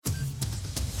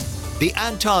The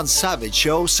Anton Savage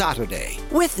Show Saturday.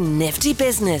 With Nifty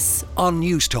Business On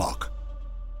News Talk.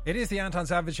 It is the Anton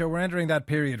Savage Show. We're entering that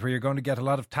period where you're going to get a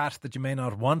lot of tat that you may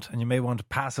not want, and you may want to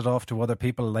pass it off to other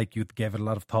people like you gave it a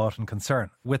lot of thought and concern.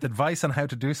 With advice on how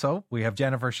to do so, we have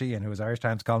Jennifer Sheahan, who is Irish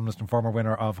Times columnist and former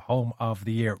winner of Home of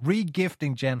the Year.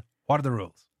 Regifting, Jen, what are the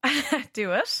rules?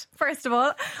 Do it, first of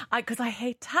all, because I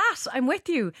hate tat. I'm with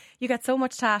you. You get so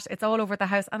much tat, it's all over the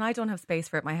house, and I don't have space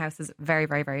for it. My house is very,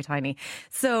 very, very tiny.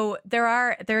 So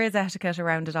there is etiquette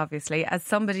around it, obviously. As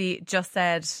somebody just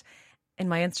said in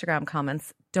my Instagram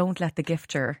comments, don't let the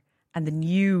gifter and the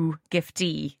new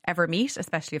giftee ever meet,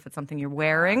 especially if it's something you're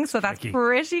wearing. So that's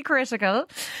pretty critical.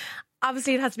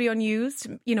 Obviously, it has to be unused.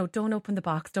 You know, don't open the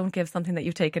box. Don't give something that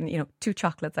you've taken, 2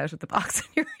 chocolates out of the box and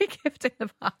you're regifting the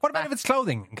box. What about if it's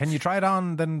clothing? Can you try it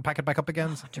on, then pack it back up again?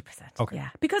 100%. Okay. Yeah.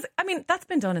 Because, that's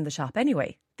been done in the shop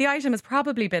anyway. The item has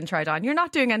probably been tried on. You're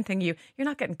not doing anything you're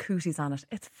not getting cooties on it.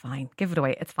 It's fine. Give it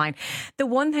away. It's fine. The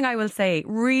one thing I will say,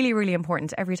 really, really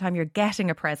important, every time you're getting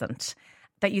a present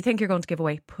that you think you're going to give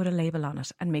away, put a label on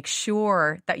it and make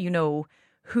sure that you know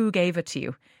who gave it to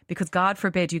you. Because God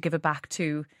forbid you give it back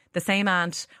to the same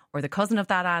aunt or the cousin of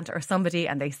that aunt or somebody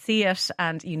and they see it,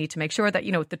 and you need to make sure that,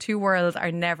 the two worlds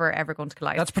are never, ever going to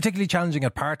collide. That's particularly challenging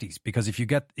at parties, because if you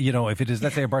get, if it is,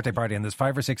 let's say, a birthday party and there's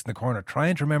 5 or 6 in the corner, try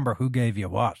and remember who gave you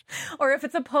what. Or if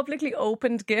it's a publicly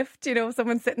opened gift,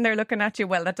 someone's sitting there looking at you.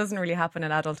 Well, that doesn't really happen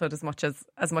in adulthood as much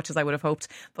as I would have hoped.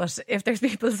 But if there's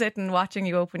people sitting watching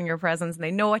you open your presents and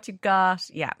they know what you got,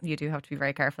 yeah, you do have to be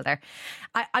very careful there.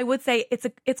 I would say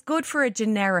it's good for a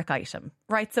generic item,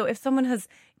 right? So if someone has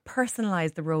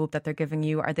personalised the robe that they're giving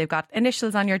you, or they've got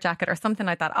initials on your jacket or something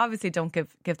like that, obviously don't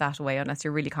give that away unless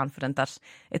you're really confident that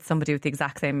it's somebody with the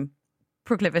exact same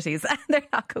proclivities and they're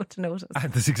not going to notice.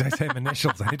 And the exact same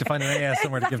initials. I need to find an AS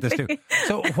somewhere to give this to.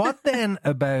 So what then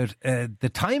about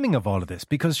the timing of all of this?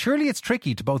 Because surely it's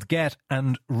tricky to both get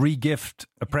and re-gift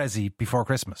a prezi before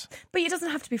Christmas. But it doesn't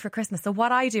have to be for Christmas. So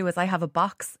what I do is I have a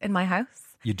box in my house.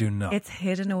 You do not. It's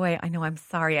hidden away. I know, I'm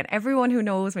sorry. And everyone who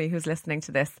knows me, who's listening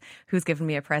to this, who's given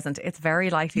me a present, it's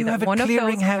very likely that one of those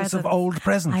clearinghouse of old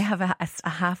presents. I have a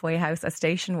halfway house, a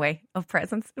station way of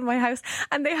presents in my house.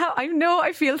 And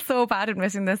I feel so bad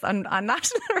admitting this on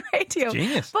national radio.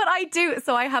 Genius. But I do.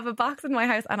 So I have a box in my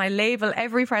house and I label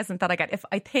every present that I get if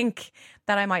I think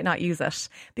that I might not use it.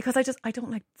 Because I don't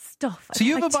like stuff. So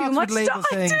you have a box with labels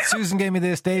saying, Susan gave me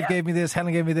this, Dave gave me this,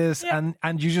 Helen gave me this, and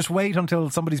you just wait until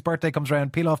somebody's birthday comes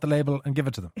around, peel off the label and give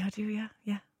it to them. Yeah, I do,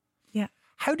 yeah.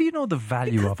 How do you know the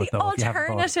value of it, though? The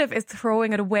alternative is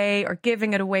throwing it away or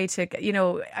giving it away to,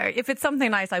 if it's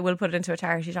something nice, I will put it into a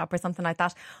charity shop or something like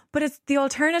that. But the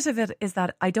alternative is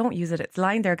that I don't use it. It's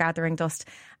lying there gathering dust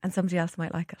and somebody else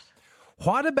might like it.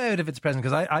 What about if it's present?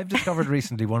 Because I've discovered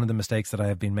recently one of the mistakes that I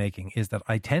have been making is that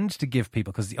I tend to give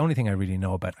people, because the only thing I really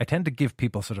know about, I tend to give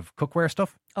people sort of cookware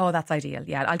stuff. Oh, that's ideal.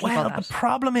 Yeah, I'll keep all that. The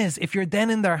problem is, if you're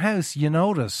then in their house, you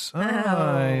notice.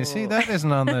 I see that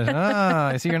isn't on this.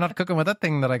 I see you're not cooking with that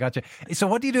thing that I got you. So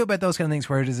what do you do about those kind of things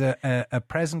where it is a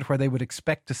present where they would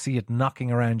expect to see it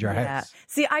knocking around your house?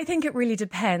 See, I think it really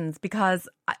depends, because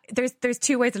there's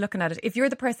 2 ways of looking at it. If you're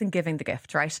the person giving the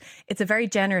gift, right, it's a very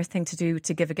generous thing to do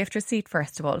to give a gift receipt,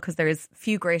 first of all, because there is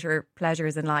few greater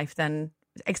pleasures in life than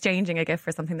exchanging a gift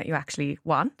for something that you actually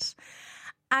want.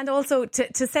 And also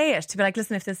to say it, to be like,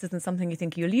 listen, if this isn't something you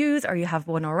think you'll use, or you have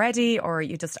one already, or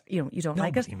you just, you don't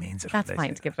like it, means it, that's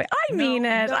fine to give away. I mean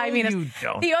it.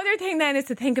 Don't. The other thing then is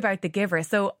to think about the giver.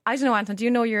 So I don't know, Anton, do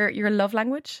you know your love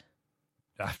language?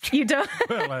 You don't?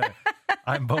 Well,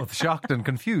 I'm both shocked and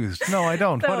confused. No, I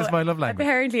don't. What is my love language?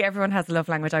 Apparently everyone has a love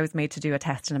language. I was made to do a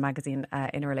test in a magazine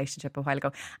in a relationship a while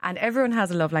ago, and everyone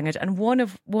has a love language, and one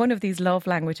of these love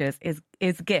languages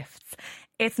is gifts.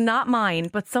 It's not mine,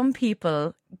 but some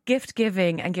people, gift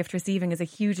giving and gift receiving is a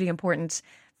hugely important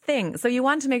thing. So you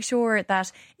want to make sure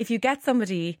that if you get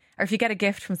somebody, or if you get a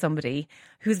gift from somebody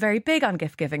who's very big on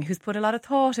gift giving, who's put a lot of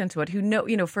thought into it,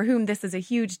 who for whom this is a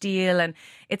huge deal and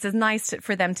it's as nice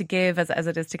for them to give as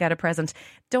it is to get a present,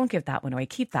 don't give that one away.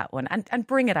 Keep that one and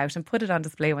bring it out and put it on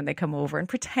display when they come over and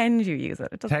pretend you use it.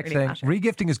 It doesn't really matter.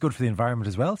 Regifting is good for the environment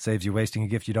as well. Saves you wasting a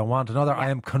gift you don't want. Another, I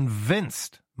am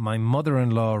convinced my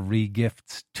mother-in-law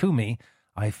regifts to me.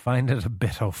 I find it a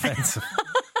bit offensive.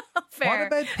 What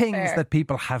about things that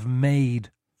people have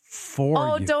made for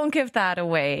you? Oh, don't give that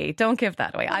away. Don't give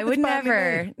that away. I would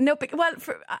never. No, but, well,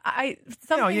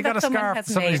 something you got that a someone scarf has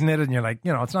somebody's made. knitted and you're like,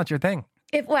 it's not your thing.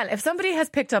 If somebody has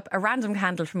picked up a random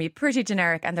candle from you, pretty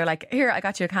generic, and they're like, here, I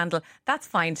got you a candle, that's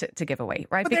fine to give away,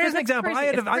 right? But there's an example.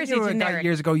 I knew a guy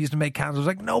years ago who used to make candles.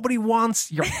 Like, nobody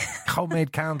wants your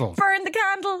homemade candles. Burn the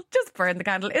candle. Just burn the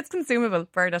candle. It's consumable.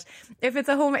 Burn it. If it's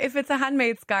a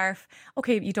handmade scarf,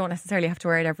 okay, you don't necessarily have to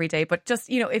wear it every day, but just,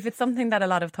 if it's something that a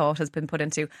lot of thought has been put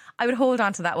into, I would hold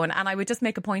on to that one, and I would just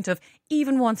make a point of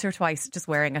even once or twice just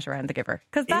wearing it around the giver,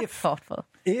 because that's thoughtful.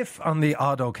 If on the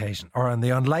odd occasion or on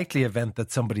the unlikely event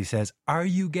that somebody says, are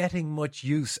you getting much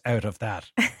use out of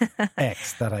that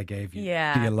X that I gave you?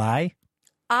 Yeah. Do you lie?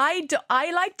 I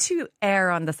like to err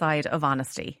on the side of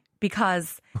honesty,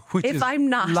 because if I'm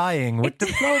not lying with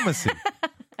diplomacy.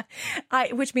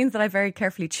 Which means that I very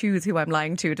carefully choose who I'm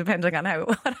lying to, depending on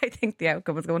what I think the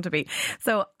outcome is going to be.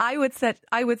 So I would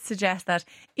suggest that,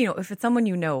 if it's someone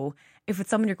if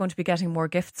it's someone you're going to be getting more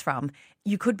gifts from,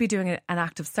 you could be doing an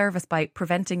act of service by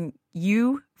preventing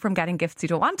you from getting gifts you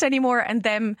don't want anymore, and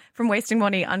them from wasting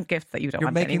money on gifts that you don't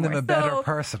want anymore. You're making them a better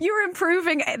person. You're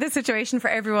improving the situation for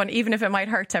everyone, even if it might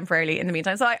hurt temporarily in the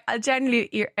meantime. So I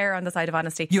genuinely err on the side of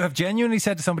honesty. You have genuinely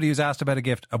said to somebody who's asked about a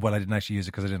gift, well, I didn't actually use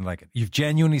it because I didn't like it. You've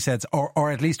genuinely said,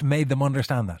 or at least made them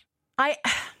understand that.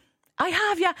 I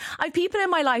have, yeah. I have people in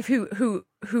my life who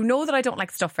know that I don't like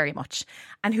stuff very much,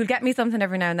 and who'll get me something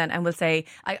every now and then, and will say,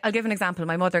 I'll give an example.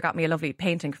 My mother got me a lovely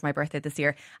painting for my birthday this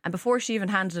year, and before she even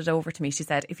handed it over to me, she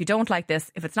said, if you don't like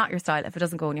this, if it's not your style, if it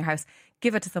doesn't go in your house,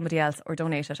 give it to somebody else or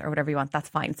donate it or whatever you want. That's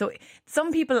fine. So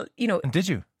some people, And did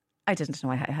you? I didn't know.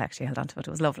 I actually held on to it.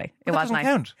 It was lovely. It Well, was nice.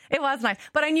 count. It was nice.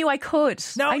 But I knew I could.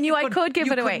 I knew I could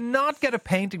give it away. You could not get a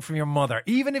painting from your mother,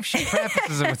 even if she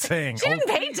prefaces it with saying... She didn't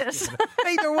paint it.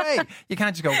 Either way. You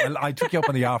can't just go, well, I took you up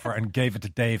on the offer and gave it to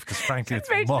Dave because frankly it's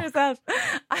Paint muck. yourself.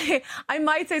 I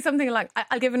might say something like,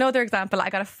 I'll give another example. I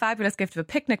got a fabulous gift of a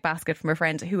picnic basket from a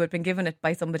friend who had been given it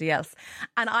by somebody else.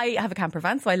 And I have a camper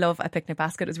van, so I love a picnic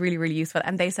basket. It was really, really useful.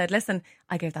 And they said, listen,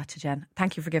 I gave that to Jen.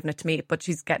 Thank you for giving it to me, but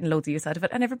she's getting loads of use out of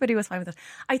it. And everybody was fine with it.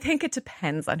 I think it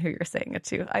depends on who you're saying it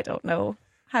to. I don't know.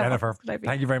 Jennifer,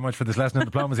 thank you very much for this lesson in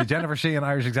diplomacy. Jennifer Sheahan,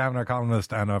 Irish Examiner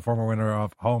columnist and a former winner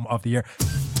of Home of the Year.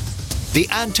 The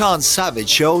Anton Savage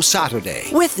Show Saturday.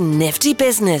 With Nifty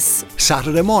Business.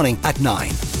 Saturday morning at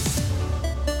 9.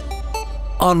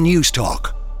 On News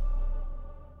Talk.